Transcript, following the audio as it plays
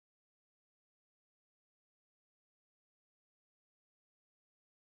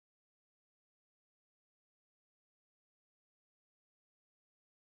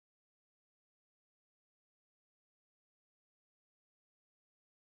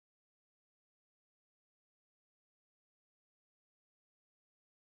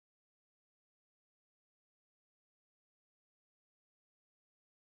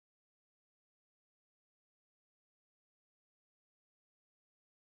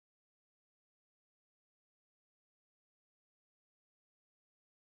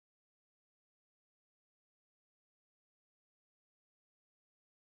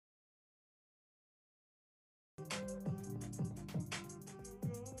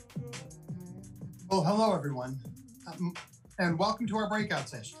Well, hello, everyone, and welcome to our breakout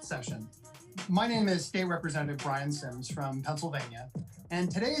session. My name is State Representative Brian Sims from Pennsylvania, and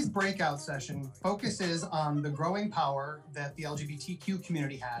today's breakout session focuses on the growing power that the LGBTQ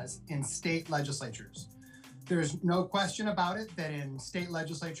community has in state legislatures. There's no question about it that in state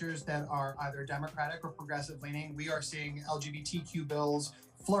legislatures that are either Democratic or progressive leaning, we are seeing LGBTQ bills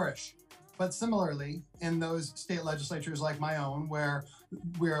flourish. But similarly, in those state legislatures like my own, where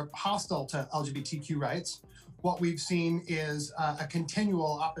we're hostile to LGBTQ rights, what we've seen is a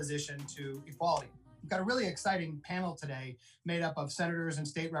continual opposition to equality. We've got a really exciting panel today made up of senators and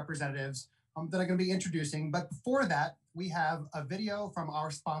state representatives that I'm going to be introducing. But before that, we have a video from our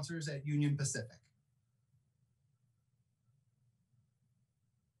sponsors at Union Pacific.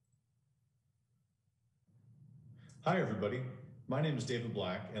 Hi, everybody. My name is David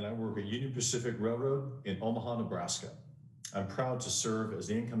Black, and I work at Union Pacific Railroad in Omaha, Nebraska. I'm proud to serve as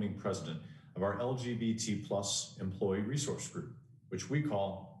the incoming president of our LGBT+ employee resource group, which we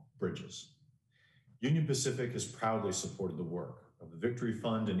call Bridges. Union Pacific has proudly supported the work of the Victory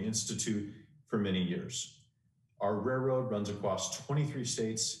Fund and Institute for many years. Our railroad runs across 23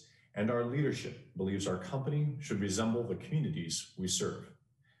 states, and our leadership believes our company should resemble the communities we serve.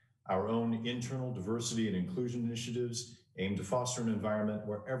 Our own internal diversity and inclusion initiatives aim to foster an environment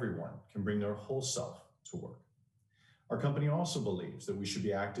where everyone can bring their whole self to work. Our company also believes that we should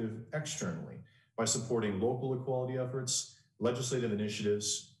be active externally by supporting local equality efforts, legislative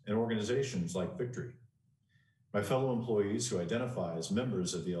initiatives, and organizations like Victory. My fellow employees who identify as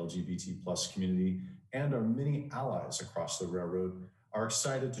members of the LGBT+ community and our many allies across the railroad are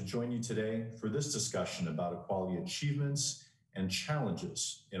excited to join you today for this discussion about equality achievements and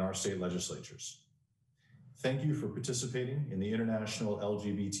challenges in our state legislatures. Thank you for participating in the International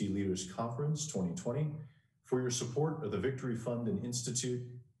LGBT Leaders Conference 2020, for your support of the Victory Fund and Institute,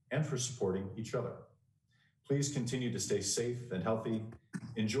 and for supporting each other. Please continue to stay safe and healthy.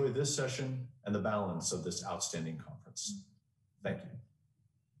 Enjoy this session and the balance of this outstanding conference. Thank you.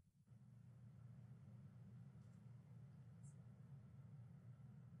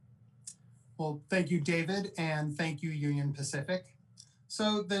 Well, thank you, David, and thank you, Union Pacific.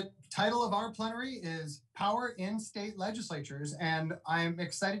 So the title of our plenary is Power in State Legislatures, and I'm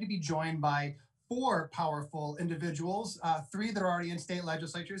excited to be joined by four powerful individuals, three that are already in state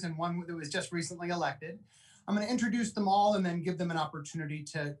legislatures and one that was just recently elected. I'm going to introduce them all and then give them an opportunity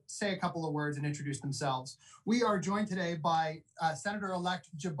to say a couple of words and introduce themselves. We are joined today by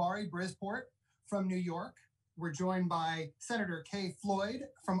Senator-elect Jabari Brisport from New York. We're joined by Senator Floyd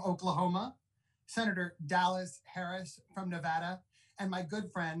from Oklahoma, Senator Dallas Harris from Nevada, and my good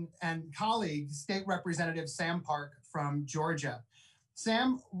friend and colleague, State Representative Sam Park from Georgia.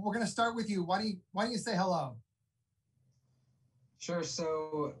 Sam, we're going to start with you. Why don't you say hello? Sure.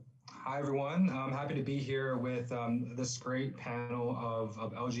 So, hi, everyone. I'm happy to be here with this great panel of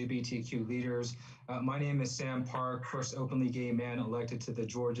LGBTQ leaders. My name is Sam Park, first openly gay man elected to the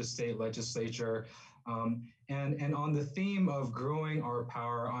Georgia State Legislature. And on the theme of growing our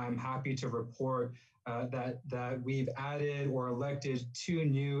power, I'm happy to report that we've added or elected two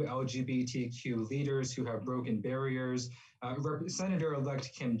new LGBTQ leaders who have broken barriers.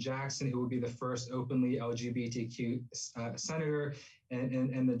 Senator-elect Kim Jackson, who will be the first openly LGBTQ senator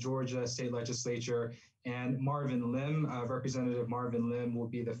in the Georgia State Legislature, and Marvin Lim, Representative Marvin Lim, will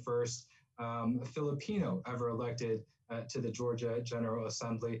be the first Filipino ever elected to the Georgia General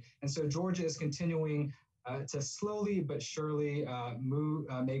Assembly. And so Georgia is continuing to slowly but surely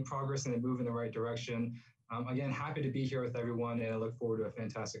make progress and move in the right direction. Again, happy to be here with everyone, and I look forward to a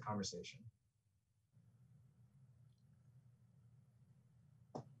fantastic conversation.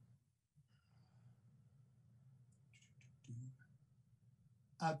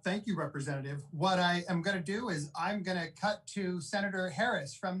 Thank you, Representative. What I am going to do is I'm going to cut to Senator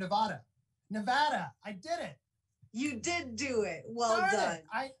Harris from Nevada. Nevada, I did it. You did do it. Well done.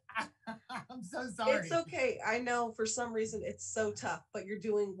 I'm so sorry. It's okay. I know for some reason it's so tough, but you're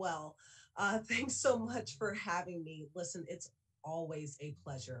doing well. Thanks so much for having me. Listen, it's always a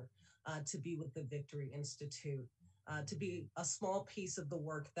pleasure to be with the Victory Institute. To be a small piece of the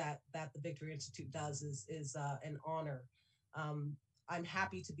work that the Victory Institute does is an honor. I'm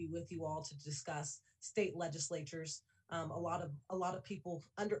happy to be with you all to discuss state legislatures. A lot of people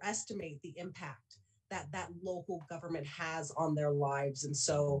underestimate the impact that local government has on their lives. And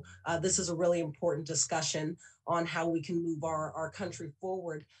so this is a really important discussion on how we can move our country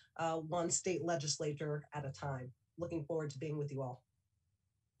forward one state legislature at a time. Looking forward to being with you all.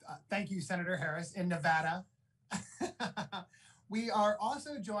 Thank you, Senator Harris in Nevada. We are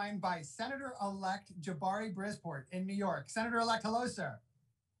also joined by Senator-elect Jabari Brisport in New York. Senator-elect, hello, sir.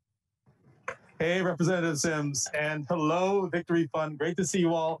 Hey, Representative Sims, and hello, Victory Fund. Great to see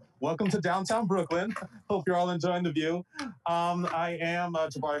you all. Welcome to downtown Brooklyn. Hope you're all enjoying the view. I am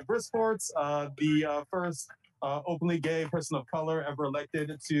Jabari Brisport, the first openly gay person of color ever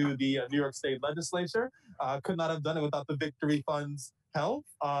elected to the New York State Legislature. Could not have done it without the Victory Fund's help,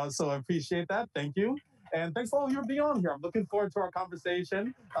 so I appreciate that. Thank you. And thanks to all of you for being on here. I'm looking forward to our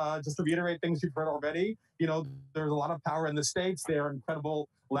conversation. Just to reiterate things you've heard already, you know, there's a lot of power in the states. They are incredible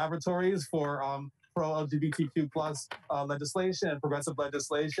laboratories for pro-LGBTQ plus legislation and progressive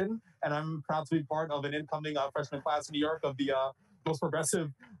legislation. And I'm proud to be part of an incoming freshman class in New York of the most progressive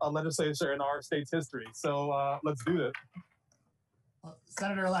legislature in our state's history. So let's do it. Well,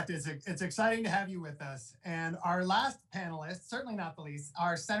 Senator-elect, it's exciting to have you with us. And our last panelist, certainly not the least,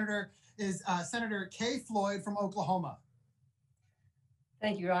 our senator is Senator Kay Floyd from Oklahoma.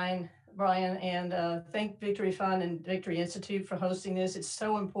 Thank you, Brian, and thank Victory Fund and Victory Institute for hosting this. It's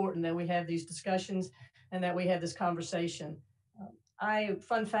so important that we have these discussions and that we have this conversation.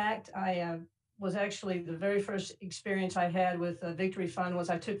 Fun fact, I was actually the very first experience I had with Victory Fund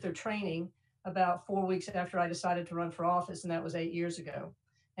was I took their training about 4 weeks after I decided to run for office, and that was 8 years ago.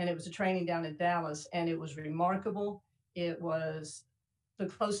 And it was a training down in Dallas, and it was remarkable. It was the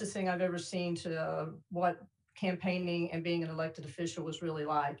closest thing I've ever seen to what campaigning and being an elected official was really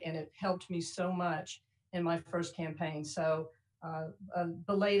like, and it helped me so much in my first campaign. So a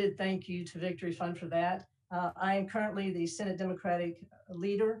belated thank you to Victory Fund for that. I am currently the Senate Democratic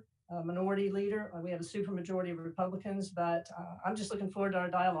leader, minority leader. We have a supermajority of Republicans, but I'm just looking forward to our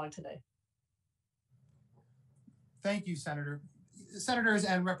dialogue today. Thank you, Senator. Senators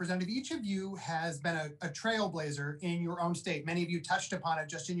and Representative, each of you has been a trailblazer in your own state. Many of you touched upon it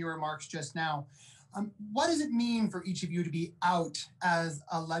just in your remarks just now. What does it mean for each of you to be out as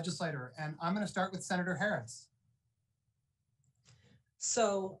a legislator? And I'm going to start with Senator Harris.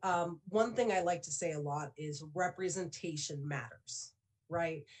 So one thing I like to say a lot is representation matters,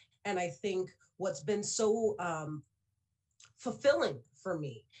 right? And I think what's been so fulfilling for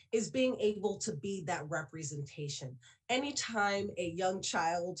me is being able to be that representation. Anytime a young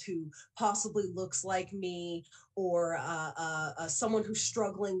child who possibly looks like me or someone who's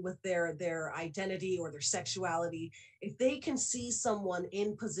struggling with their identity or their sexuality, if they can see someone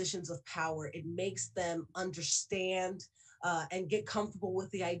in positions of power, it makes them understand and get comfortable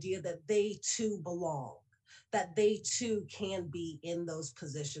with the idea that they too belong, that they too can be in those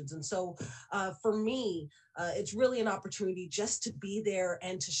positions. And so for me, it's really an opportunity just to be there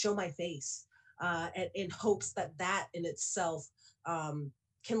and to show my face in hopes that that in itself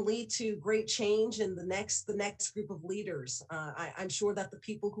can lead to great change in the next group of leaders. I'm sure that the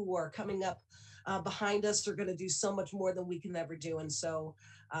people who are coming up behind us are going to do so much more than we can ever do. And so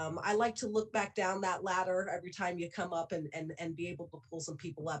I like to look back down that ladder every time you come up and be able to pull some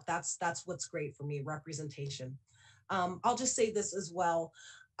people up. That's what's great for me, representation. I'll just say this as well.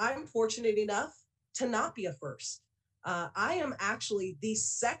 I'm fortunate enough to not be a first. I am actually the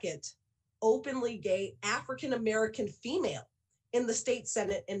second openly gay African-American female in the state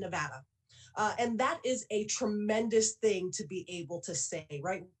Senate in Nevada. And that is a tremendous thing to be able to say,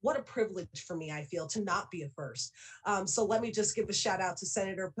 right? What a privilege for me, I feel, to not be a first. So let me just give a shout out to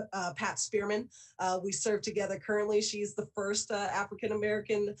Senator Pat Spearman. We serve together currently. She's the first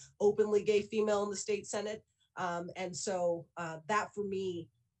African-American openly gay female in the state Senate. And so that for me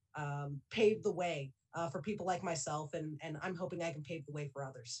paved the way for people like myself, and I'm hoping I can pave the way for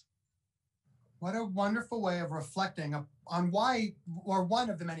others. What a wonderful way of reflecting on why, or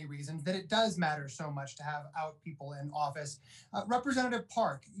one of the many reasons that it does matter so much to have out people in office. Representative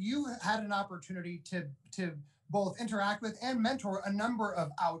Park, you had an opportunity to both interact with and mentor a number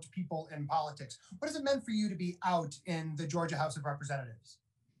of out people in politics. What has it meant for you to be out in the Georgia House of Representatives?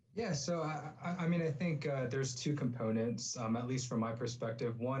 Yeah, so I mean, I think there's two components, at least from my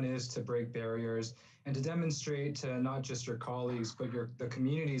perspective. One is to break barriers and to demonstrate to not just your colleagues, but the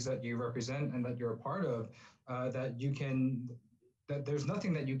communities that you represent and that you're a part of, that there's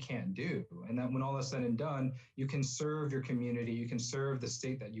nothing that you can't do. And that when all is said and done, you can serve your community, you can serve the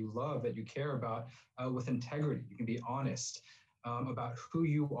state that you love, that you care about with integrity. You can be honest about who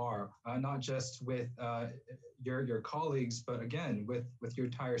you are, not just with your colleagues, but again, with your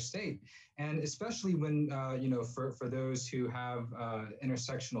entire state. And especially when, for those who have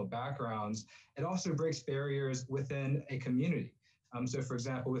intersectional backgrounds, it also breaks barriers within a community. So for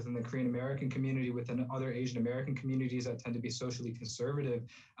example, within the Korean American community, within other Asian American communities that tend to be socially conservative,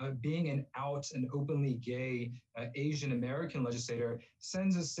 being an out and openly gay Asian American legislator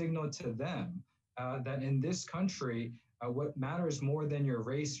sends a signal to them that in this country, what matters more than your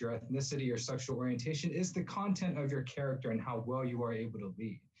race, your ethnicity, your sexual orientation is the content of your character and how well you are able to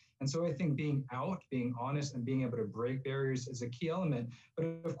lead. And so I think being out, being honest, and being able to break barriers is a key element. But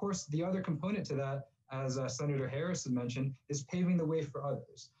of course, the other component to that, as Senator Harris had mentioned, is paving the way for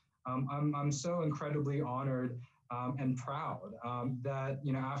others. I'm so incredibly honored and proud that,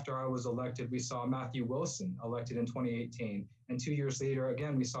 after I was elected, we saw Matthew Wilson elected in 2018. And 2 years later,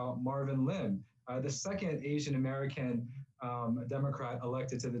 again, we saw Marvin Lim, the second Asian American Democrat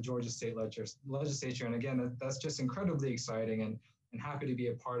elected to the Georgia State Legislature. And again, that's just incredibly exciting and happy to be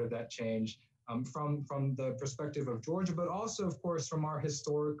a part of that change from the perspective of Georgia, but also, of course, from our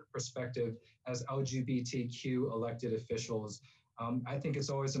historic perspective as LGBTQ elected officials. I think it's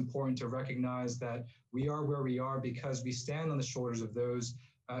always important to recognize that we are where we are because we stand on the shoulders of those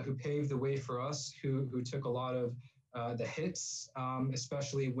who paved the way for us, who took a lot of the hits,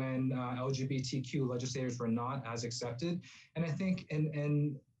 especially when LGBTQ legislators were not as accepted. And I think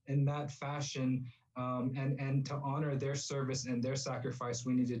in that fashion, and to honor their service and their sacrifice,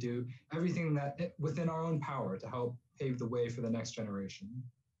 we need to do everything that within our own power to help pave the way for the next generation.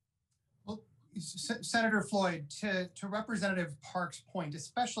 Well, Senator Floyd, to Representative Park's point,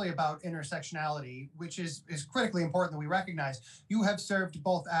 especially about intersectionality, which is critically important that we recognize, you have served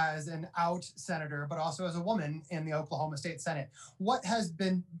both as an out senator, but also as a woman in the Oklahoma State Senate. What has it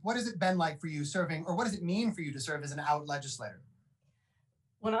been like for you serving, or what does it mean for you to serve as an out legislator?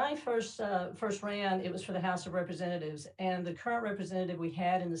 When I first ran, it was for the House of Representatives, and the current representative we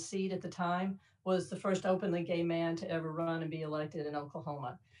had in the seat at the time was the first openly gay man to ever run and be elected in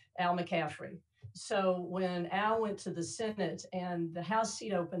Oklahoma, Al McCaffrey. So when Al went to the Senate and the House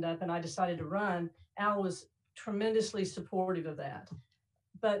seat opened up and I decided to run, Al was tremendously supportive of that.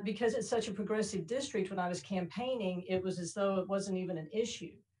 But because it's such a progressive district, when I was campaigning, it was as though it wasn't even an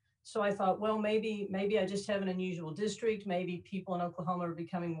issue. So I thought, well, maybe I just have an unusual district. Maybe people in Oklahoma are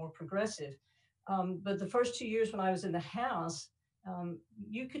becoming more progressive. But the first 2 years when I was in the House,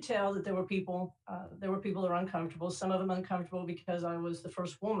 you could tell that there were people that were uncomfortable. Some of them uncomfortable because I was the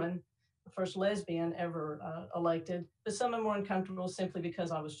first woman, the first lesbian ever elected. But some of them were uncomfortable simply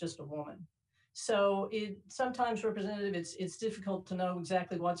because I was just a woman. So sometimes, Representative, it's difficult to know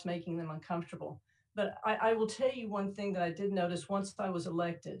exactly what's making them uncomfortable. But I will tell you one thing that I did notice once I was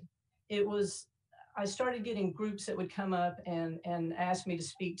elected. I started getting groups that would come up and ask me to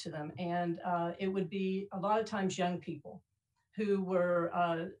speak to them. And it would be a lot of times young people who were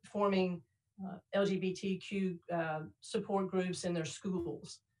forming LGBTQ support groups in their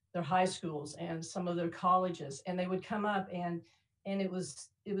schools, their high schools, and some of their colleges. And they would come up and it was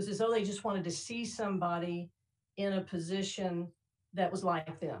as though they just wanted to see somebody in a position that was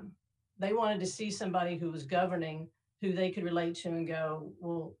like them. They wanted to see somebody who was governing, who they could relate to and go,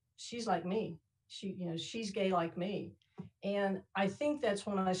 well, she's like me. She's gay like me. And I think that's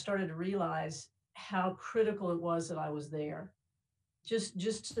when I started to realize how critical it was that I was there.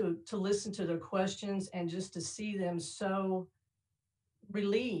 Just to listen to their questions and just to see them so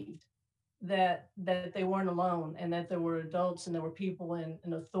relieved that they weren't alone and that there were adults and there were people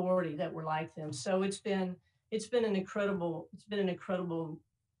in authority that were like them. So it's been an incredible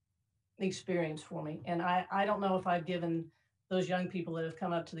experience for me. And I don't know if I've given those young people that have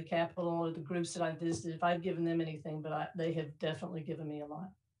come up to the Capitol or the groups that I've visited, if I've given them anything, but they have definitely given me a lot.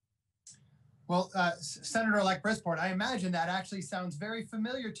 Well, Senator-elect Brisport, I imagine that actually sounds very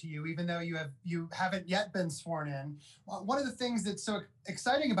familiar to you, even though you haven't yet been sworn in. One of the things that's so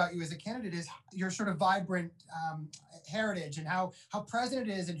exciting about you as a candidate is your sort of vibrant heritage and how present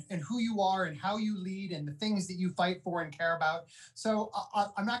it is and who you are and how you lead and the things that you fight for and care about. So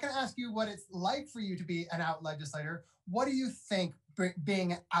I'm not going to ask you what it's like for you to be an out legislator. What do you think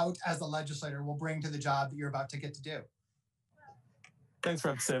being out as a legislator will bring to the job that you're about to get to do? Thanks,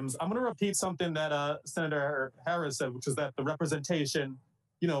 Rep. Sims. I'm going to repeat something that Senator Harris said, which is that the representation,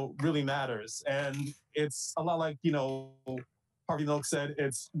 really matters. And it's a lot like, Harvey Milk said,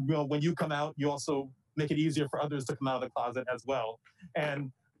 it's, when you come out, you also make it easier for others to come out of the closet as well.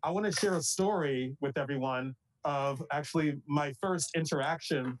 And I want to share a story with everyone of actually my first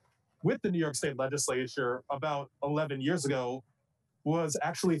interaction with the New York State Legislature about 11 years ago was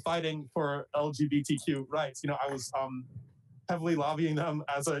actually fighting for LGBTQ rights. I was heavily lobbying them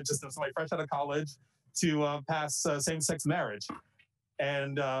as somebody fresh out of college to pass same-sex marriage,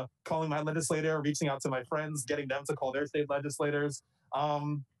 and calling my legislator, reaching out to my friends, getting them to call their state legislators.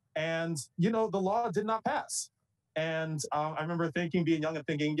 And the law did not pass. And I remember being young and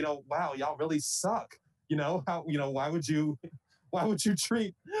thinking, wow, y'all really suck. Why would you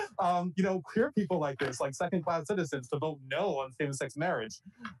treat, queer people like this, like second-class citizens, to vote no on same-sex marriage?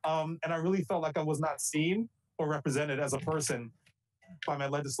 And I really felt like I was not seen or represented as a person by my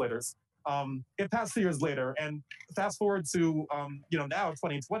legislators. It passed 2 years later, and fast forward to now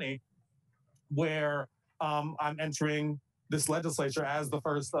 2020, where I'm entering this legislature as the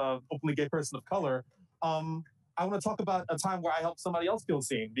first openly gay person of color. I want to talk about a time where I helped somebody else feel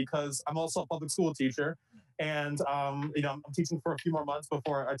seen, because I'm also a public school teacher, and I'm teaching for a few more months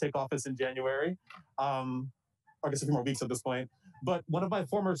before I take office in January. I guess a few more weeks at this point. But one of my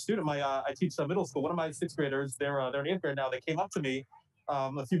former students, I teach middle school. One of my sixth graders, they're in 8th grade now. They came up to me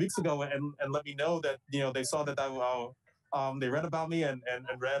a few weeks ago and let me know that they saw that they read about me and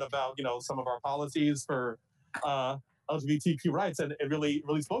read about some of our policies for LGBTQ rights, and it really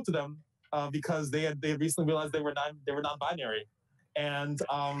spoke to them because they had recently realized they were non-binary, and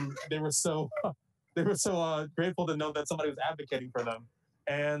they were so grateful to know that somebody was advocating for them,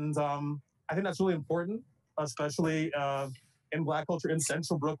 and I think that's really important, especially in Black culture in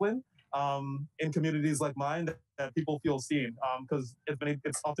Central Brooklyn, in communities like mine, that people feel seen, because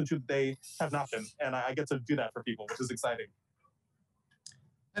it's often true that they have not been, and I get to do that for people, which is exciting.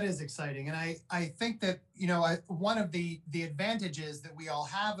 That is exciting. And I think that, one of the advantages that we all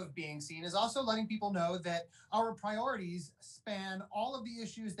have of being seen is also letting people know that our priorities span all of the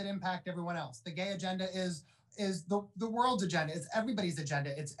issues that impact everyone else. The gay agenda is the world's agenda. It's everybody's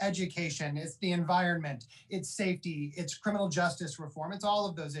agenda. It's education, it's the environment, it's safety, it's criminal justice reform. It's all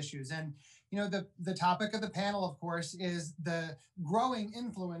of those issues. And the topic of the panel, of course, is the growing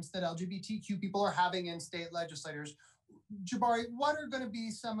influence that LGBTQ people are having in state legislators. Jabari, what are going to be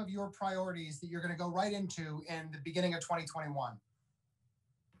some of your priorities that you're going to go right into in the beginning of 2021?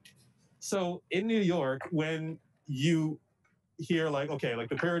 So in New York, when you hear like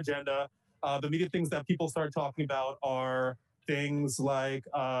the queer agenda, the immediate things that people start talking about are things like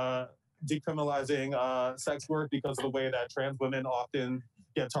decriminalizing sex work because of the way that trans women often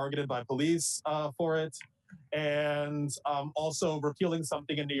get targeted by police for it. And also repealing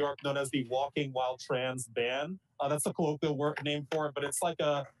something in New York known as the Walking While Trans ban. That's the colloquial name for it, but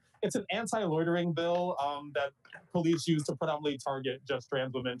it's an anti-loitering bill that police use to predominantly target just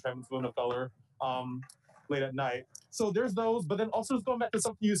trans women of color late at night. So there's those, but then also just going back to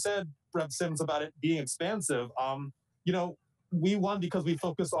something you said, Rev Sims, about it being expansive. We won because we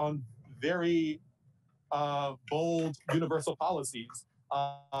focus on very bold universal policies,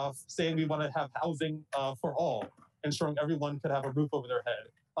 saying we want to have housing for all, ensuring everyone could have a roof over their head,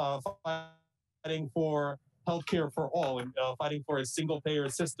 fighting for healthcare for all, and fighting for a single-payer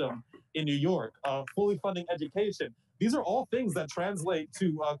system in New York, fully funding education. These are all things that translate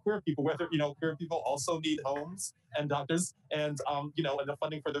to queer people, whether, queer people also need homes and doctors and, and the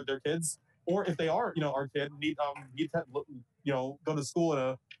funding for their kids, or if they are, our kid need to, go to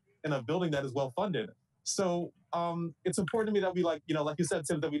school in a building that is well funded. So it's important to me that we like you said,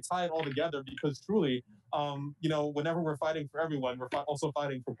 Tim, that we tie it all together, because truly, whenever we're fighting for everyone, we're also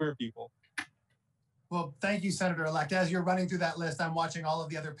fighting for queer people. Well, thank you, Senator-elect. As you're running through that list, I'm watching all of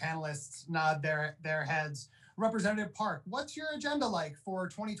the other panelists nod their heads. Representative Park, what's your agenda like for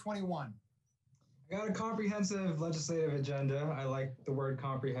 2021? I got a comprehensive legislative agenda. I like the word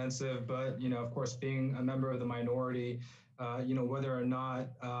comprehensive, but, of course, being a member of the minority, whether or not,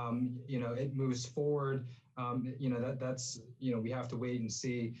 it moves forward, that's, we have to wait and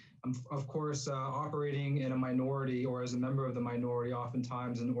see. Of course, operating in a minority or as a member of the minority,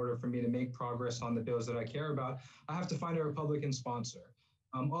 oftentimes in order for me to make progress on the bills that I care about, I have to find a Republican sponsor.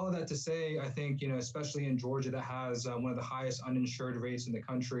 All of that to say, I think, especially in Georgia, that has one of the highest uninsured rates in the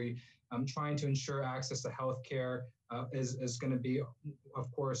country, trying to ensure access to health care is going to be,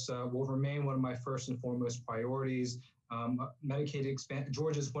 of course, will remain one of my first and foremost priorities. Medicaid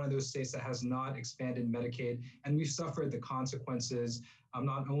Georgia is one of those states that has not expanded Medicaid, and we've suffered the consequences.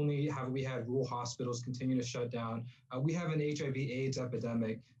 Not only have we had rural hospitals continue to shut down, we have an HIV/AIDS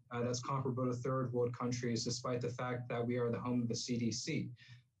epidemic that's comparable to third world countries, despite the fact that we are the home of the CDC.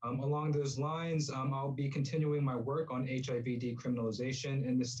 Along those lines, I'll be continuing my work on HIV decriminalization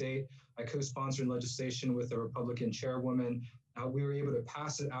in the state. I co-sponsored legislation with a Republican chairwoman. We were able to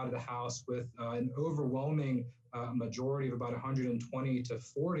pass it out of the House with an overwhelming majority of about 120 to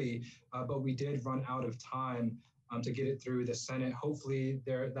 40, but we did run out of time to get it through the Senate. Hopefully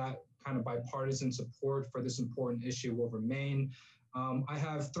that kind of bipartisan support for this important issue will remain. I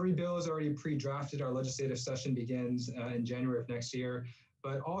have 3 bills already pre-drafted. Our legislative session begins in January of next year,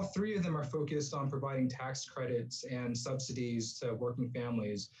 but all 3 of them are focused on providing tax credits and subsidies to working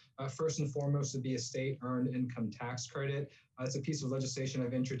families. First and foremost would be a state earned income tax credit. It's a piece of legislation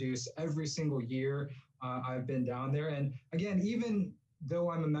I've introduced every single year I've been down there. And again, even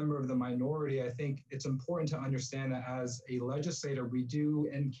though I'm a member of the minority, I think it's important to understand that as a legislator, we do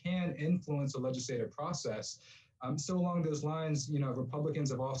and can influence the legislative process. So along those lines, Republicans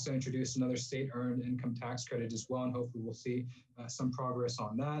have also introduced another state-earned income tax credit as well, and hopefully we'll see some progress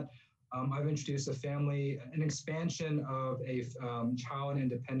on that. I've introduced an expansion of a child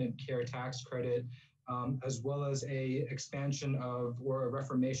independent care tax credit, as well as a expansion of or a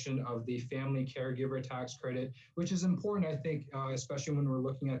reformation of the family caregiver tax credit, which is important, I think, especially when we're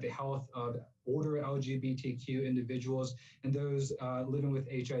looking at the health of older LGBTQ individuals and those living with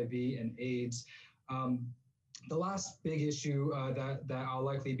HIV and AIDS. The last big issue that I'll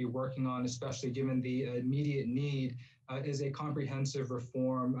likely be working on, especially given the immediate need, is a comprehensive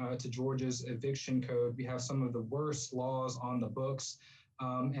reform to Georgia's eviction code. We have some of the worst laws on the books.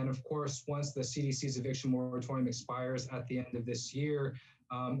 And of course, once the CDC's eviction moratorium expires at the end of this year,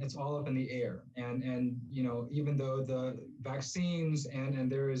 it's all up in the air. And even though the vaccines and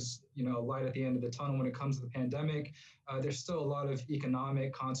there is a light at the end of the tunnel when it comes to the pandemic, there's still a lot of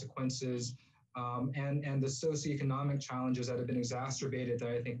economic consequences and the socioeconomic challenges that have been exacerbated that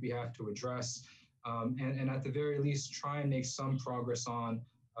I think we have to address. And at the very least, try and make some progress on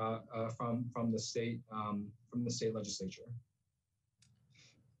from the state legislature.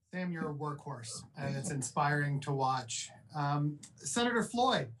 Sam, you're a workhorse, and it's inspiring to watch. Senator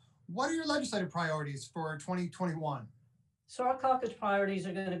Floyd, what are your legislative priorities for 2021? So our caucus priorities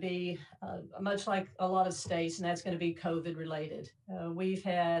are going to be much like a lot of states, and that's going to be COVID related. We've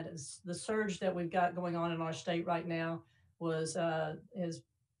had the surge that we've got going on in our state right now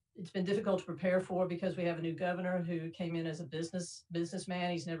it's been difficult to prepare for because we have a new governor who came in as a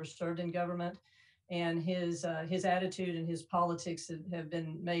businessman. He's never served in government, and his attitude and his politics have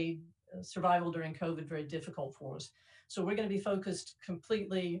been made survival during COVID very difficult for us. So we're going to be focused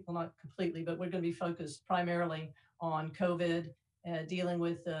completely, well, not completely, but we're going to be focused primarily on COVID, dealing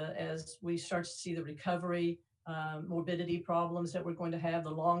with as we start to see the recovery, morbidity problems that we're going to have, the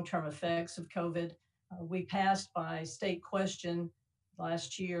long-term effects of COVID. We passed by state question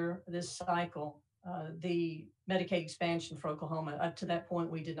last year, this cycle, the Medicaid expansion for Oklahoma. Up to that point,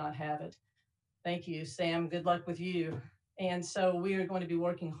 we did not have it. Thank you, Sam. Good luck with you. And so we are going to be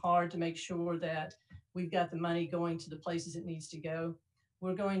working hard to make sure that we've got the money going to the places it needs to go.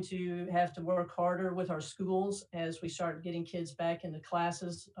 We're going to have to work harder with our schools as we start getting kids back into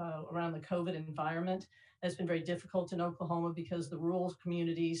classes around the COVID environment. That's been very difficult in Oklahoma because the rural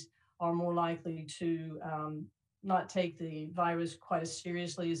communities are more likely to not take the virus quite as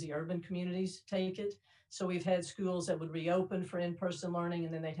seriously as the urban communities take it. So we've had schools that would reopen for in-person learning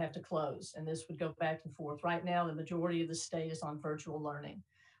and then they'd have to close. And this would go back and forth. Right now, the majority of the state is on virtual learning.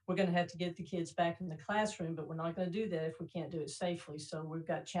 We're going to have to get the kids back in the classroom, but we're not going to do that if we can't do it safely. So we've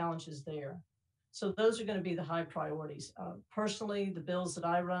got challenges there. So those are going to be the high priorities. Personally, the bills that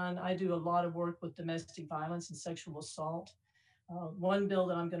I run, I do a lot of work with domestic violence and sexual assault. One bill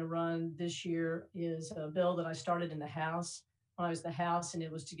that I'm going to run this year is a bill that I started in the House when I was in the House, and it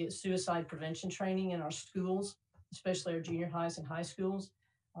was to get suicide prevention training in our schools, especially our junior highs and high schools.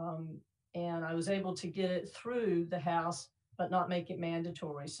 And I was able to get it through the House, but not make it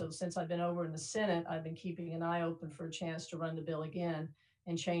mandatory. So since I've been over in the Senate, I've been keeping an eye open for a chance to run the bill again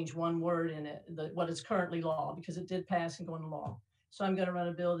and change one word in it, what is currently law, because it did pass and go into law. So I'm going to run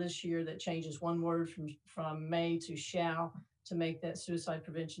a bill this year that changes one word from may to shall to make that suicide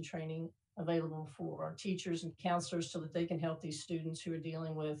prevention training available for our teachers and counselors so that they can help these students who are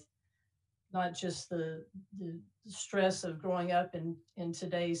dealing with not just the stress of growing up in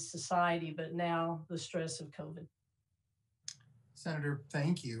today's society, but now the stress of COVID. Senator,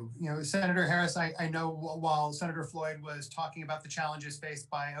 thank you. Senator Harris, I know while Senator Floyd was talking about the challenges faced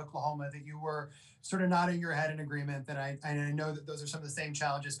by Oklahoma, that you were sort of nodding your head in agreement that I know that those are some of the same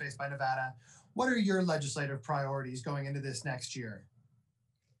challenges faced by Nevada. What are your legislative priorities going into this next year?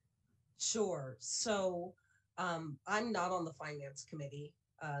 Sure. So I'm not on the Finance Committee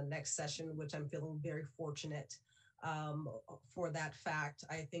next session, which I'm feeling very fortunate for that fact.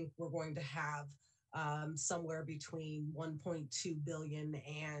 I think we're going to have somewhere between 1.2 billion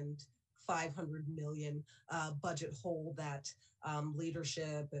and 500 million budget hole that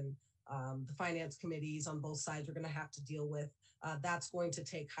leadership and the finance committees on both sides are going to have to deal with. That's going to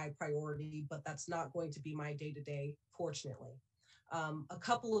take high priority, but that's not going to be my day-to-day, fortunately. A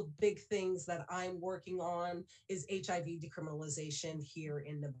couple of big things that I'm working on is HIV decriminalization here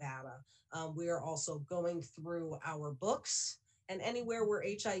in Nevada. We are also going through our books, and anywhere where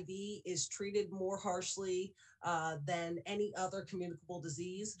HIV is treated more harshly than any other communicable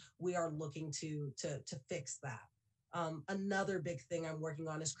disease, we are looking to fix that. Another big thing I'm working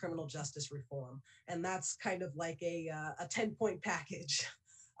on is criminal justice reform, and that's kind of like a 10-point package.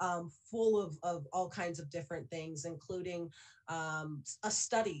 Full of all kinds of different things, including a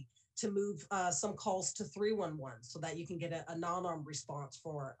study to move some calls to 311 so that you can get a non-armed response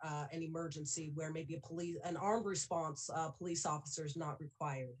for an emergency where maybe an armed response police officer is not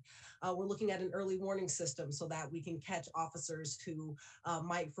required. We're looking at an early warning system so that we can catch officers who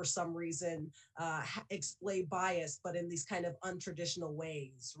might for some reason display bias, but in these kind of untraditional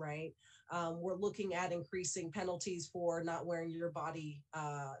ways, right? We're looking at increasing penalties for not wearing your body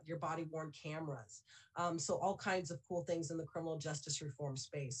worn cameras. So all kinds of cool things in the criminal justice reform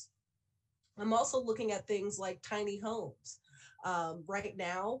space. I'm also looking at things like tiny homes. Right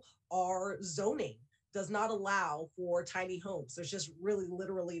now, our zoning does not allow for tiny homes. There's just really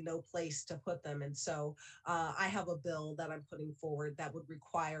literally no place to put them. And so I have a bill that I'm putting forward that would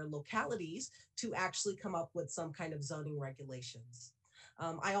require localities to actually come up with some kind of zoning regulations.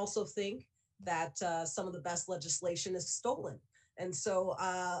 I also think that some of the best legislation is stolen. And so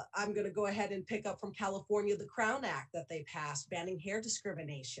I'm going to go ahead and pick up from California the Crown Act that they passed banning hair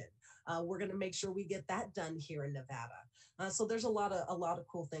discrimination. We're going to make sure we get that done here in Nevada. So there's a lot of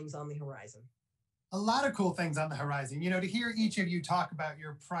cool things on the horizon. A lot of cool things on the horizon. To hear each of you talk about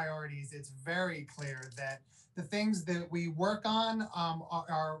your priorities, it's very clear that the things that we work on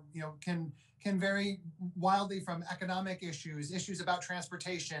are can vary wildly from economic issues about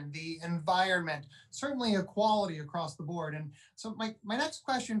transportation, the environment, certainly equality across the board. And so my next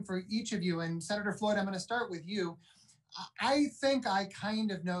question for each of you, and Senator Floyd, I'm going to start with you. I think I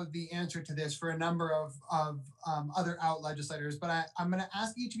kind of know the answer to this for a number of other out legislators, but I'm going to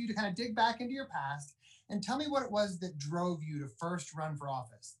ask each of you to kind of dig back into your past and tell me what it was that drove you to first run for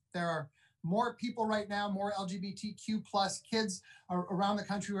office. There are more people right now, more LGBTQ plus kids around the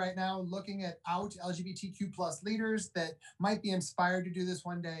country right now looking at out LGBTQ plus leaders that might be inspired to do this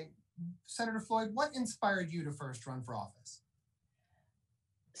one day. Senator Floyd, what inspired you to first run for office?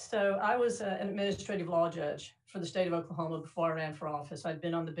 So I was an administrative law judge for the state of Oklahoma before I ran for office. I'd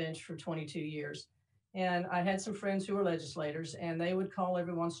been on the bench for 22 years. And I had some friends who were legislators, and they would call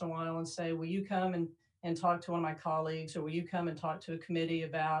every once in a while and say, will you come and talk to one of my colleagues, or will you come and talk to a committee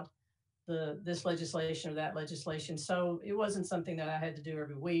about this legislation or that legislation? So it wasn't something that I had to do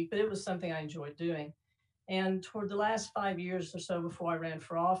every week, but it was something I enjoyed doing. And toward the last 5 years or so before I ran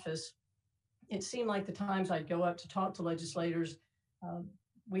for office, it seemed like the times I'd go up to talk to legislators,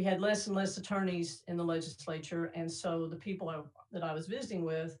 we had less and less attorneys in the legislature. And so the people that I was visiting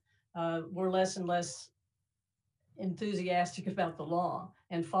with were less and less enthusiastic about the law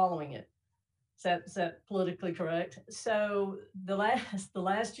and following it. Is that politically correct? So the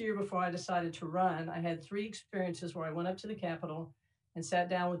last year before I decided to run, I had 3 experiences where I went up to the Capitol and sat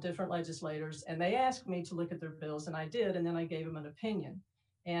down with different legislators, and they asked me to look at their bills, and I did, and then I gave them an opinion.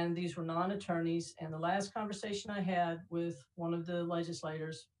 And these were non-attorneys. And the last conversation I had with one of the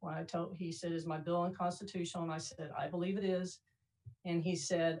legislators, when he said, is my bill unconstitutional? And I said, I believe it is. And he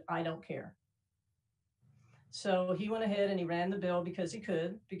said, I don't care. So he went ahead and he ran the bill because he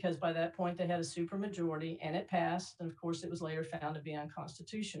could, because by that point they had a supermajority and it passed. And of course, it was later found to be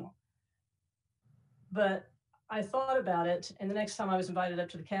unconstitutional. But I thought about it, and the next time I was invited up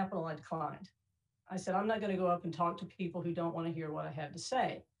to the Capitol, I declined. I said, I'm not going to go up and talk to people who don't want to hear what I have to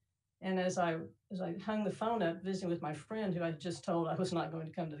say. And as I hung the phone up, visiting with my friend who I just told I was not going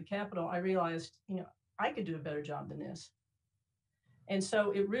to come to the Capitol, I realized, I could do a better job than this. And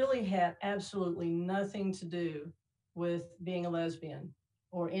so it really had absolutely nothing to do with being a lesbian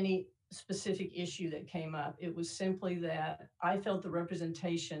or any specific issue that came up. It was simply that I felt the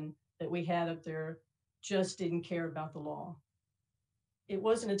representation that we had up there just didn't care about the law. It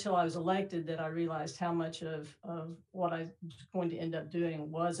wasn't until I was elected that I realized how much of what I was going to end up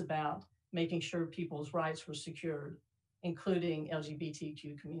doing was about making sure people's rights were secured, including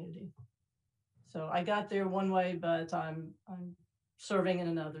LGBTQ community. So I got there one way, but I'm serving in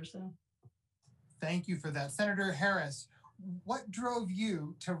another. So thank you for that. Senator Harris, what drove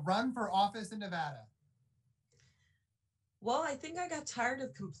you to run for office in Nevada? Well, I think I got tired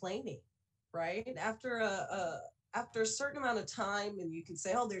of complaining, right? After a certain amount of time, and you can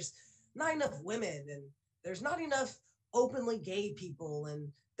say, oh, there's not enough women, and there's not enough openly gay people, and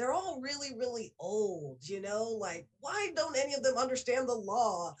they're all really, really old, like, why don't any of them understand the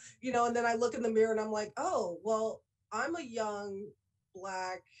law? And then I look in the mirror and I'm like, oh, well, I'm a young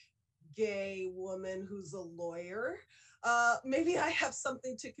Black gay woman who's a lawyer. Maybe I have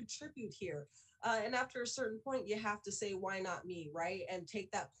something to contribute here. And after a certain point, you have to say, why not me, right? And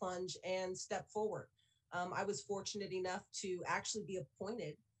take that plunge and step forward. I was fortunate enough to actually be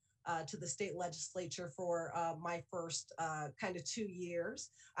appointed to the state legislature for my first kind of 2 years.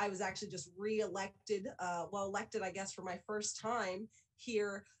 I was actually just re-elected, elected, I guess, for my first time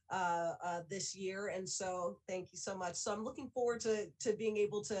here this year. And so thank you so much. So I'm looking forward to being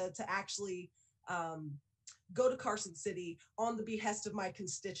able to actually go to Carson City on the behest of my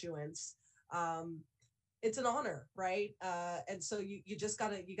constituents. It's an honor, right? And so you just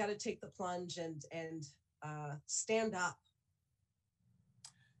gotta take the plunge and stand up.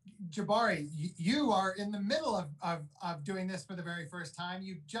 Jabari, you are in the middle of doing this for the very first time.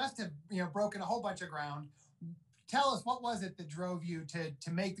 You just have broken a whole bunch of ground. Tell us, what was it that drove you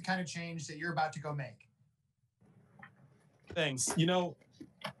to make the kind of change that you're about to go make? Thanks.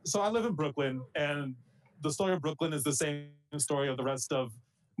 So I live in Brooklyn, and the story of Brooklyn is the same story of the rest of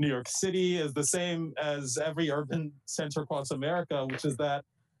New York City, is the same as every urban center across America, which is that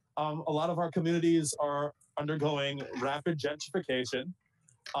a lot of our communities are undergoing rapid gentrification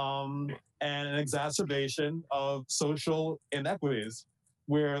and an exacerbation of social inequities,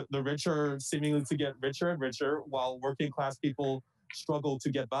 where the rich are seemingly to get richer and richer while working class people struggle to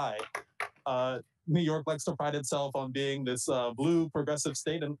get by. New York likes to pride itself on being this blue progressive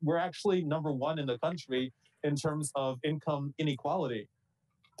state, and we're actually #1 in the country in terms of income inequality.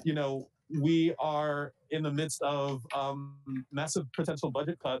 We are in the midst of massive potential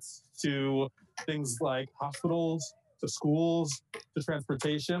budget cuts to things like hospitals, to schools, to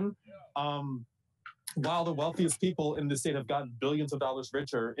transportation, while the wealthiest people in the state have gotten billions of dollars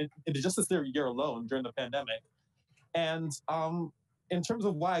richer in just this year alone during the pandemic. And in terms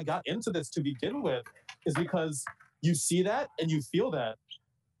of why I got into this to begin with, is because you see that and you feel that.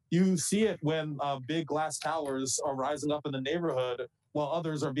 You see it when big glass towers are rising up in the neighborhood while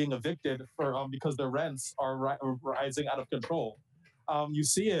others are being evicted because their rents are rising out of control. You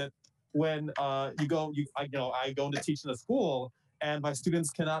see it when I go to teach in a school and my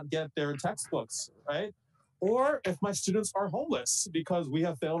students cannot get their textbooks, right? Or if my students are homeless, because we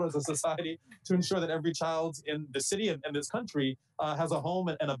have failed as a society to ensure that every child in the city and this country has a home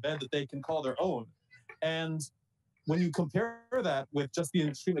and a bed that they can call their own. And when you compare that with just the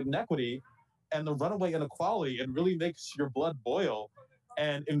extreme inequity and the runaway inequality, it really makes your blood boil.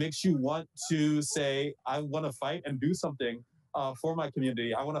 And it makes you want to say, I want to fight and do something for my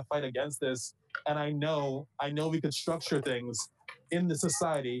community. I want to fight against this. And I know we could structure things in the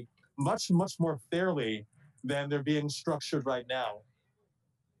society much, much more fairly than they're being structured right now.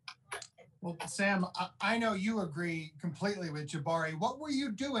 Well, Sam, I know you agree completely with Jabari. What were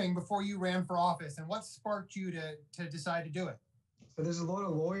you doing before you ran for office, and what sparked you to decide to do it? So there's a lot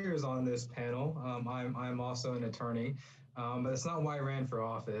of lawyers on this panel. I'm also an attorney, but that's not why I ran for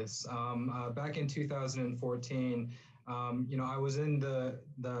office. Back in 2014, I was in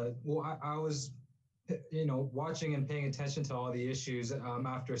I was watching and paying attention to all the issues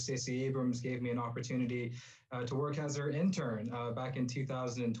after Stacey Abrams gave me an opportunity to work as her intern back in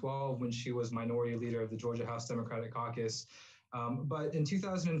 2012 when she was minority leader of the Georgia House Democratic Caucus. But in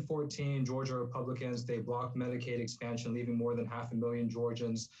 2014, Georgia Republicans, they blocked Medicaid expansion, leaving more than 500,000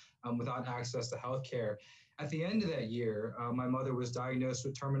 Georgians without access to health care. At the end of that year, my mother was diagnosed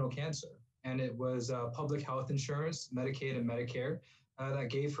with terminal cancer, and it was public health insurance, Medicaid and Medicare, that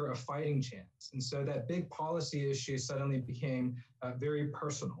gave her a fighting chance. And so that big policy issue suddenly became very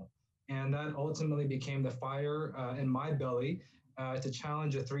personal. And that ultimately became the fire in my belly to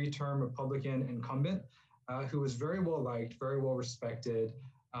challenge a 3-term Republican incumbent who was very well liked, very well respected,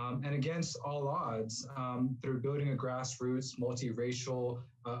 and against all odds, through building a grassroots, multiracial,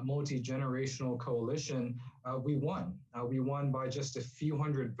 multi-generational coalition, we won. We won by just a few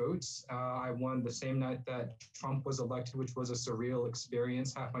hundred votes. I won the same night that Trump was elected, which was a surreal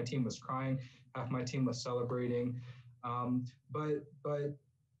experience. Half my team was crying, half my team was celebrating. But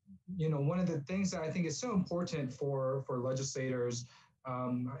one of the things that I think is so important for legislators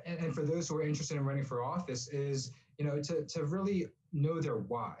and for those who are interested in running for office is, to really know their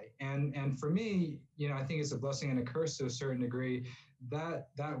why. And for me, I think it's a blessing and a curse to a certain degree that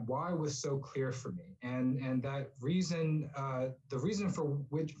why was so clear for me. And that reason, the reason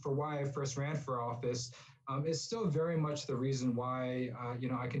for why I first ran for office is still very much the reason why,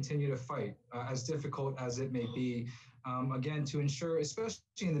 I continue to fight, as difficult as it may be, again, to ensure, especially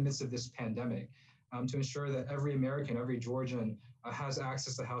in the midst of this pandemic, to ensure that every American, every Georgian has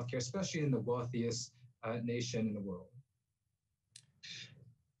access to healthcare, especially in the wealthiest nation in the world.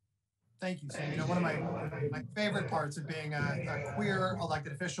 Thank you, Sam. One of my favorite parts of being a queer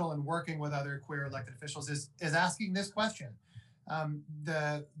elected official and working with other queer elected officials is asking this question.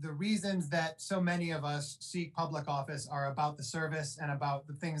 the reasons that so many of us seek public office are about the service and about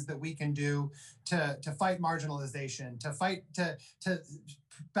the things that we can do to fight marginalization, to fight to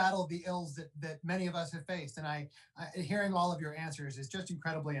battle the ills that many of us have faced. And hearing all of your answers is just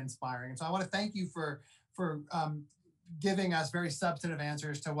incredibly inspiring. And so I want to thank you for giving us very substantive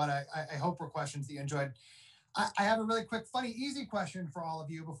answers to what I hope were questions that you enjoyed. I have a really quick, funny, easy question for all of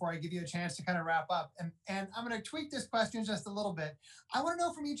you before I give you a chance to kind of wrap up. And I'm going to tweak this question just a little bit. I want to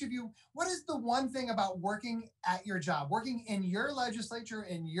know from each of you, what is the one thing about working at your job, working in your legislature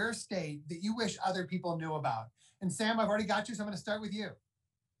in your state that you wish other people knew about? And Sam, I've already got you, so I'm going to start with you.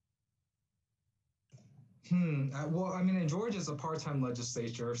 Well, I mean, in Georgia, it's a part-time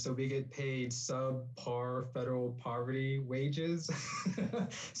legislature, so we get paid subpar federal poverty wages.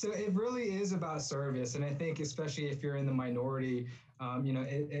 So it really is about service, and I think especially if you're in the minority,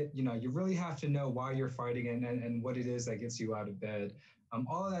 you really have to know why you're fighting and what it is that gets you out of bed.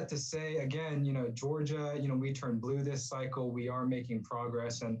 All of that to say, again, Georgia, we turned blue this cycle. We are making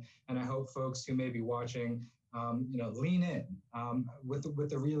progress, and I hope folks who may be watching, lean in with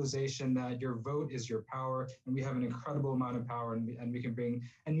the realization that your vote is your power, and we have an incredible amount of power, and we can bring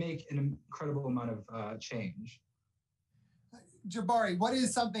and make an incredible amount of change. Jabari, what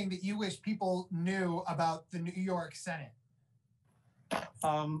is something that you wish people knew about the New York Senate?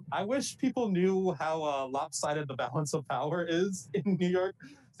 I wish people knew how lopsided the balance of power is in New York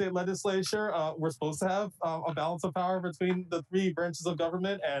State Legislature. We're supposed to have a balance of power between the three branches of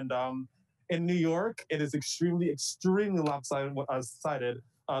government, and in New York, it is extremely lopsided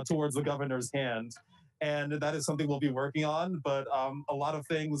towards the governor's hand. And that is something we'll be working on, but a lot of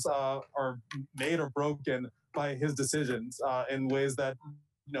things are made or broken by his decisions in ways that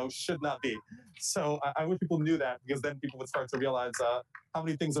should not be. So I wish people knew that, because then people would start to realize how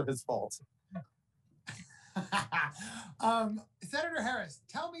many things are his fault. Senator Harris,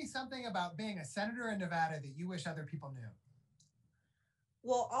 tell me something about being a senator in Nevada that you wish other people knew.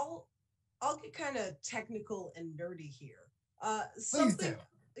 Well, I'll get kind of technical and nerdy here. Please do.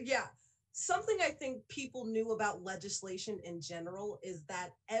 Yeah. Something I think people knew about legislation in general is that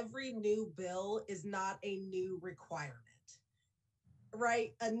every new bill is not a new requirement,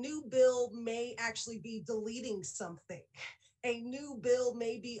 right? A new bill may actually be deleting something. A new bill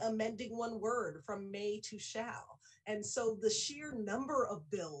may be amending one word from may to shall. And so the sheer number of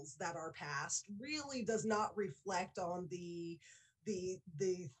bills that are passed really does not reflect on the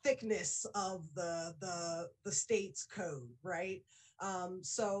thickness of the state's code, right? I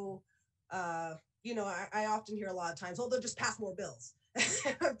often hear a lot of times, oh, they'll just pass more bills.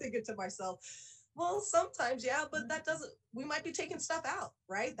 I'm thinking to myself, well, sometimes, yeah, but we might be taking stuff out,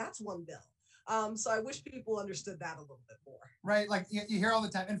 right? That's one bill. So I wish people understood that a little bit more. Right, like you hear all the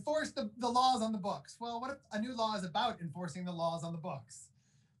time, enforce the laws on the books. Well, what if a new law is about enforcing the laws on the books?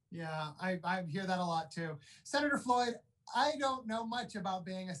 Yeah, I hear that a lot too. Senator Floyd, I don't know much about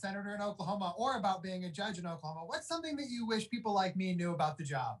being a senator in Oklahoma or about being a judge in Oklahoma. What's something that you wish people like me knew about the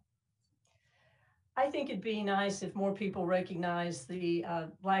job? I think it'd be nice if more people recognize the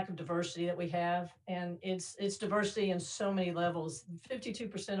lack of diversity that we have, and it's diversity in so many levels.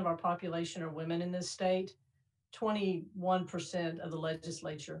 52% of our population are women in this state. 21% of the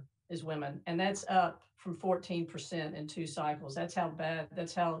legislature is women, and that's up from 14% in 2 cycles. That's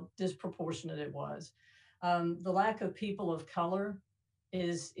how disproportionate it was. The lack of people of color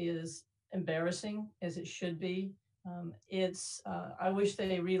is embarrassing, as it should be. I wish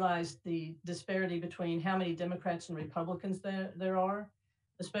they realized the disparity between how many Democrats and Republicans there are,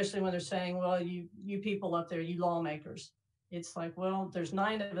 especially when they're saying, well, you people up there, you lawmakers. It's like, well, there's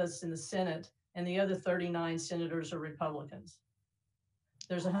 9 of us in the Senate, and the other 39 senators are Republicans.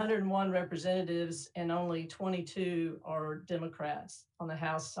 There's 101 representatives, and only 22 are Democrats on the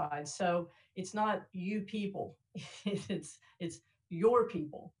House side. So it's not you people, it's your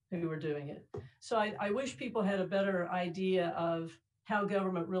people who are doing it. So I wish people had a better idea of how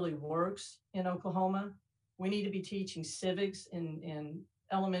government really works in Oklahoma. We need to be teaching civics in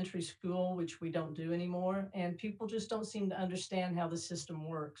elementary school, which we don't do anymore. And people just don't seem to understand how the system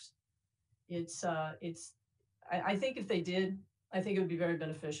works. I think if they did, I think it would be very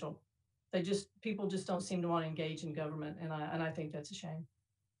beneficial. People just don't seem to want to engage in government. And I think that's a shame.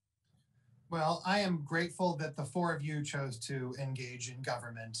 Well, I am grateful that the 4 of you chose to engage in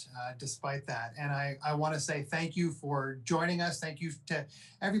government despite that. And I want to say thank you for joining us. Thank you to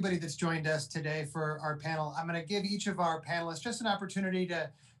everybody that's joined us today for our panel. I'm going to give each of our panelists just an opportunity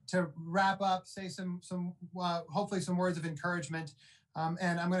to wrap up, say some hopefully some words of encouragement.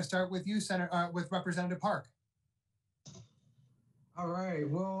 And I'm going to start with you, with Representative Park. All right.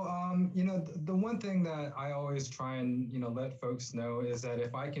 Well, the one thing that I always try and, let folks know is that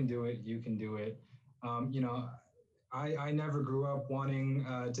if I can do it, you can do it. Um, you know, I never grew up wanting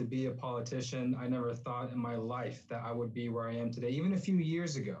to be a politician. I never thought in my life that I would be where I am today, even a few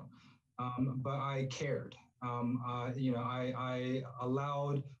years ago. But I cared. I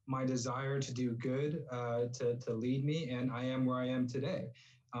allowed my desire to do good to lead me, and I am where I am today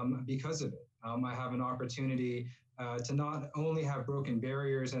because of it. I have an opportunity to not only have broken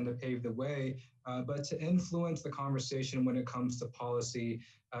barriers and to pave the way, but to influence the conversation when it comes to policy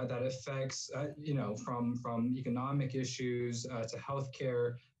that affects, from economic issues to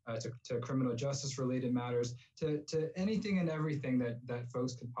healthcare, to criminal justice related matters, to anything and everything that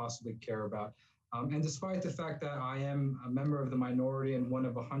folks could possibly care about. And despite the fact that I am a member of the minority and one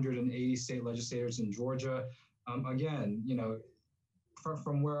of 180 state legislators in Georgia, again,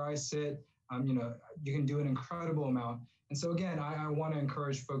 from where I sit, you can do an incredible amount. And so again, I want to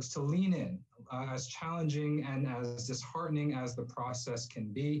encourage folks to lean in, as challenging and as disheartening as the process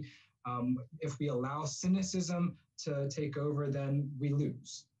can be. If we allow cynicism to take over, then we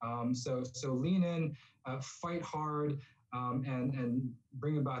lose. So lean in, fight hard, and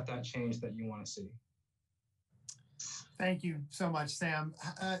bring about that change that you want to see. Thank you so much, Sam.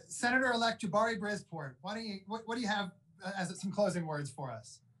 Senator-elect Jabari Brisport, what do you have as some closing words for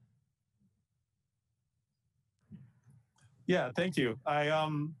us? Yeah, thank you.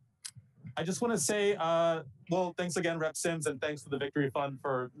 I just want to say, well, thanks again, Rep. Sims, and thanks to the Victory Fund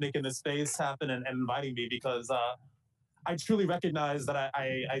for making this space happen and inviting me, because I truly recognize that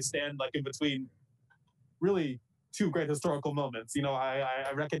I stand like in between really two great historical moments.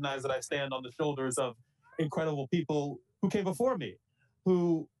 I recognize that I stand on the shoulders of incredible people who came before me,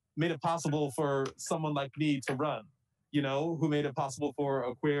 who made it possible for someone like me to run, who made it possible for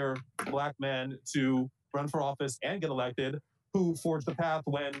a queer Black man to run for office and get elected, who forged a path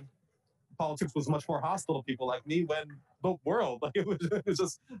when politics was much more hostile to people like me, when the world, it was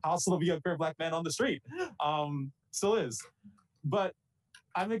just hostile to be a queer Black man on the street. Still is. But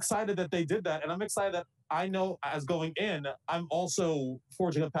I'm excited that they did that, and I'm excited that I know as going in, I'm also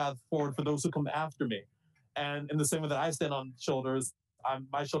forging a path forward for those who come after me. And in the same way that I stand on shoulders,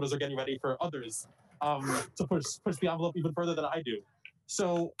 my shoulders are getting ready for others to push the envelope even further than I do.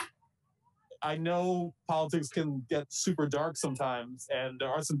 So I know politics can get super dark sometimes, and there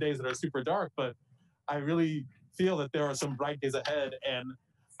are some days that are super dark, but I really feel that there are some bright days ahead, and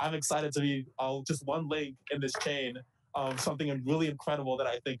I'm excited to be just one link in this chain of something really incredible that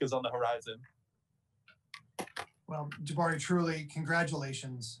I think is on the horizon. Well, Jabari, truly,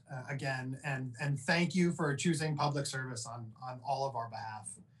 congratulations again, and thank you for choosing public service on all of our behalf.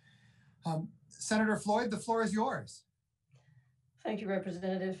 Senator Floyd, the floor is yours. Thank you,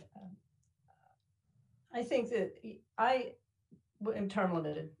 Representative. I think that I am term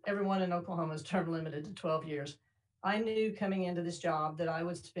limited. Everyone in Oklahoma is term limited to 12 years. I knew coming into this job that I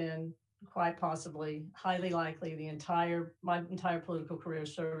would spend quite possibly, highly likely, my entire political career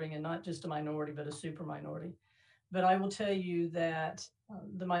serving, and not just a minority, but a super minority. But I will tell you that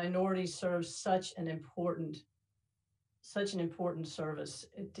the minority serves such an important service.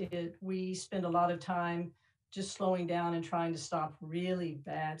 We spend a lot of time just slowing down and trying to stop really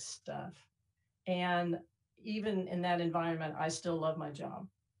bad stuff. And even in that environment, I still love my job.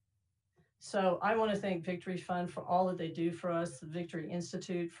 So I want to thank Victory Fund for all that they do for us, the Victory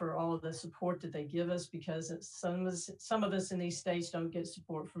Institute for all of the support that they give us, because some of us in these states don't get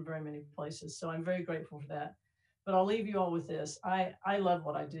support from very many places. So I'm very grateful for that. But I'll leave you all with this. I love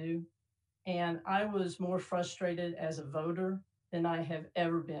what I do. And I was more frustrated as a voter than I have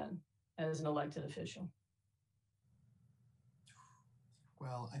ever been as an elected official.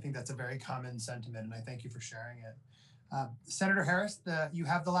 Well, I think that's a very common sentiment, and I thank you for sharing it. Senator Harris, you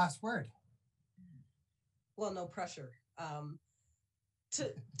have the last word. Well, no pressure.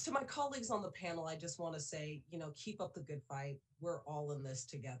 To my colleagues on the panel, I just want to say, keep up the good fight. We're all in this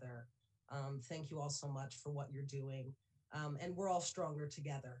together. Thank you all so much for what you're doing. And we're all stronger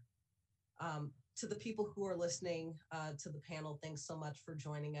together. To the people who are listening to the panel, thanks so much for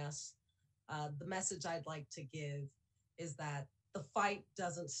joining us. The message I'd like to give is that the fight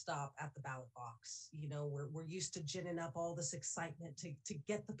doesn't stop at the ballot box. We're used to ginning up all this excitement to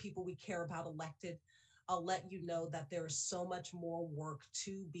get the people we care about elected. I'll let you know that there is so much more work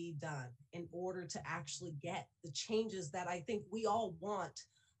to be done in order to actually get the changes that I think we all want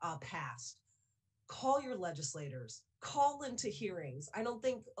passed. Call your legislators, call into hearings. I don't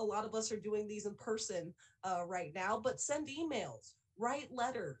think a lot of us are doing these in person right now, but send emails, write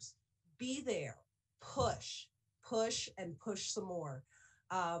letters, be there, push and push some more.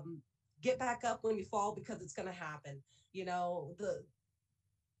 get back up when you fall because it's going to happen. You know,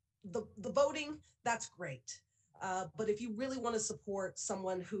 the voting, that's great. But if you really want to support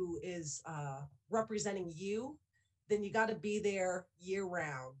someone who is representing you, then you got to be there year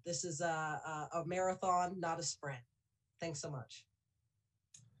round. This is a marathon, not a sprint. Thanks so much.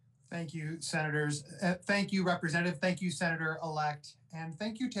 Thank you, senators. Thank you, Representative. Thank you, Senator-elect. And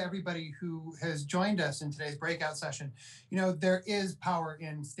thank you to everybody who has joined us in today's breakout session. You know, there is power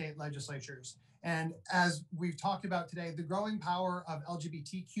in state legislatures. And as we've talked about today, the growing power of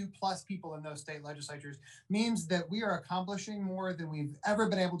LGBTQ plus people in those state legislatures means that we are accomplishing more than we've ever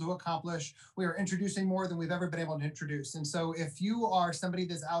been able to accomplish. We are introducing more than we've ever been able to introduce. And so if you are somebody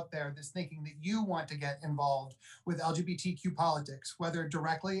that's out there that's thinking that you want to get involved with LGBTQ politics, whether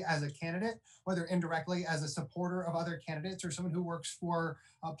directly as a candidate, whether indirectly as a supporter of other candidates, or someone who works for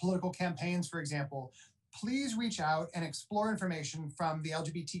political campaigns, for example, please reach out and explore information from the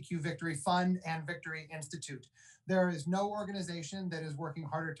LGBTQ Victory Fund and Victory Institute. There is no organization that is working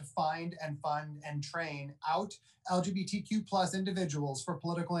harder to find and fund and train out LGBTQ plus individuals for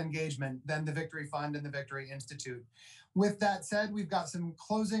political engagement than the Victory Fund and the Victory Institute. With that said, we've got some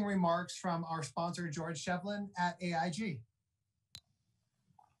closing remarks from our sponsor, George Shevlin at AIG.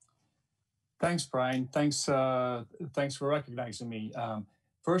 Thanks, Brian. Thanks for recognizing me.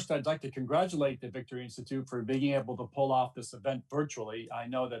 First, I'd like to congratulate the Victory Institute for being able to pull off this event virtually. I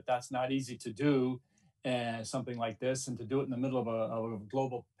know that that's not easy to do, something like this, and to do it in the middle of a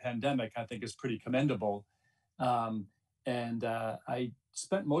global pandemic, I think is pretty commendable. I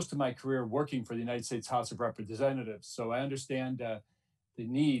spent most of my career working for the United States House of Representatives, so I understand the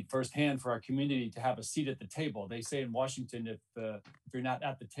need firsthand for our community to have a seat at the table. They say in Washington, if you're not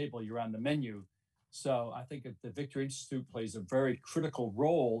at the table, you're on the menu. So I think that the Victory Institute plays a very critical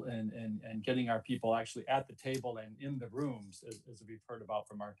role in getting our people actually at the table and in the rooms, as we've heard about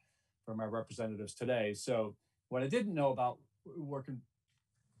from our representatives today. So what I didn't know about working.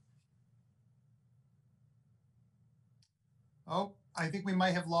 Oh, I think we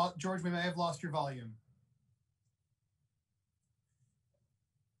might have lost, George, we may have lost your volume.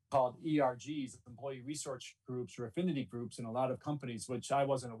 Called ERGs, employee resource groups or affinity groups in a lot of companies, which I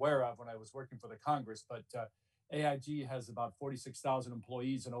wasn't aware of when I was working for the Congress. But AIG has about 46,000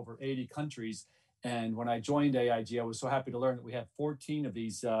 employees in over 80 countries. And when I joined AIG, I was so happy to learn that we have 14 of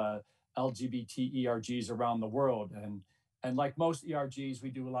these LGBT ERGs around the world. And like most ERGs, we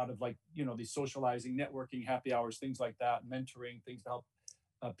do a lot of these socializing, networking, happy hours, things like that, mentoring, things to help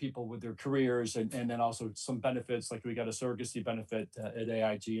people with their careers, and then also some benefits, like we got a surrogacy benefit at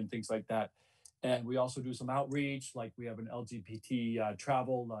AIG and things like that. And we also do some outreach, like we have an LGBT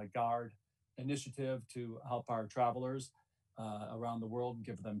travel guard initiative to help our travelers around the world and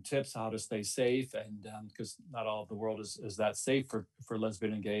give them tips how to stay safe, and because not all of the world is that safe for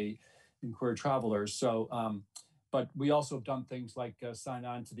lesbian and gay and queer travelers. So but we also have done things like sign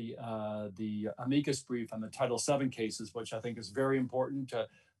on to the amicus brief on the Title VII cases, which I think is very important to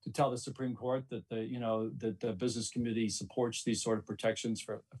tell the Supreme Court that the business community supports these sort of protections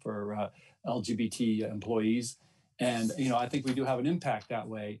for LGBT employees, and I think we do have an impact that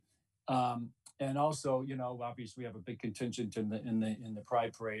way. And also, obviously we have a big contingent in the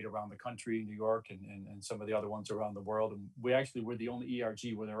Pride Parade around the country, New York, and some of the other ones around the world. And we're the only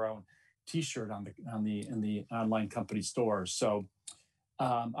ERG with our own T-shirt in the online company stores. So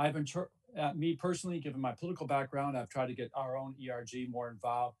I've been me personally, given my political background, I've tried to get our own ERG more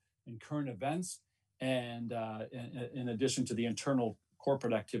involved in current events, and in addition to the internal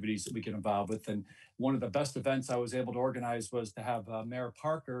corporate activities that we get involved with. And one of the best events I was able to organize was to have Mayor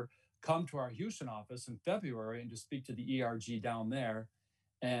Parker come to our Houston office in February and to speak to the ERG down there.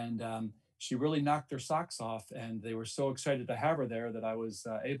 And she really knocked their socks off, and they were so excited to have her there that I was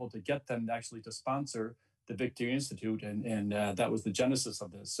able to get them actually to sponsor the Victory Institute, and that was the genesis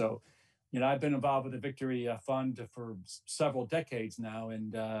of this. So, I've been involved with the Victory Fund for several decades now,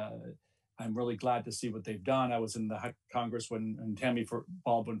 and I'm really glad to see what they've done. I was in the Congress when Tammy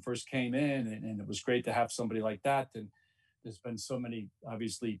Baldwin first came in, and it was great to have somebody like that. And there's been so many,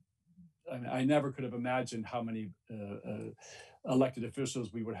 obviously, I never could have imagined how many elected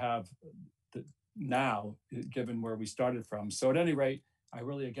officials we would have now, given where we started from. So at any rate, I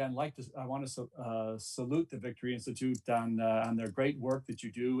really, again, I want to salute the Victory Institute on their great work that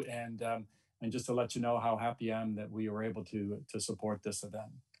you do, and just to let you know how happy I am that we were able to support this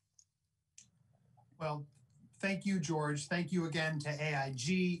event. Well, thank you, George. Thank you again to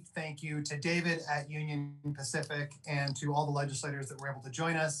AIG. Thank you to David at Union Pacific, and to all the legislators that were able to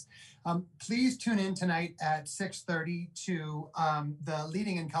join us. Please tune in tonight at 6:30 to the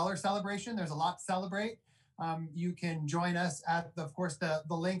Leading in Color celebration. There's a lot to celebrate. You can join us at, of course, the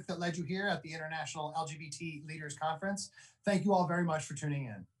link that led you here at the International LGBT Leaders Conference. Thank you all very much for tuning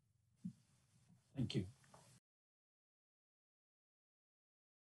in. Thank you.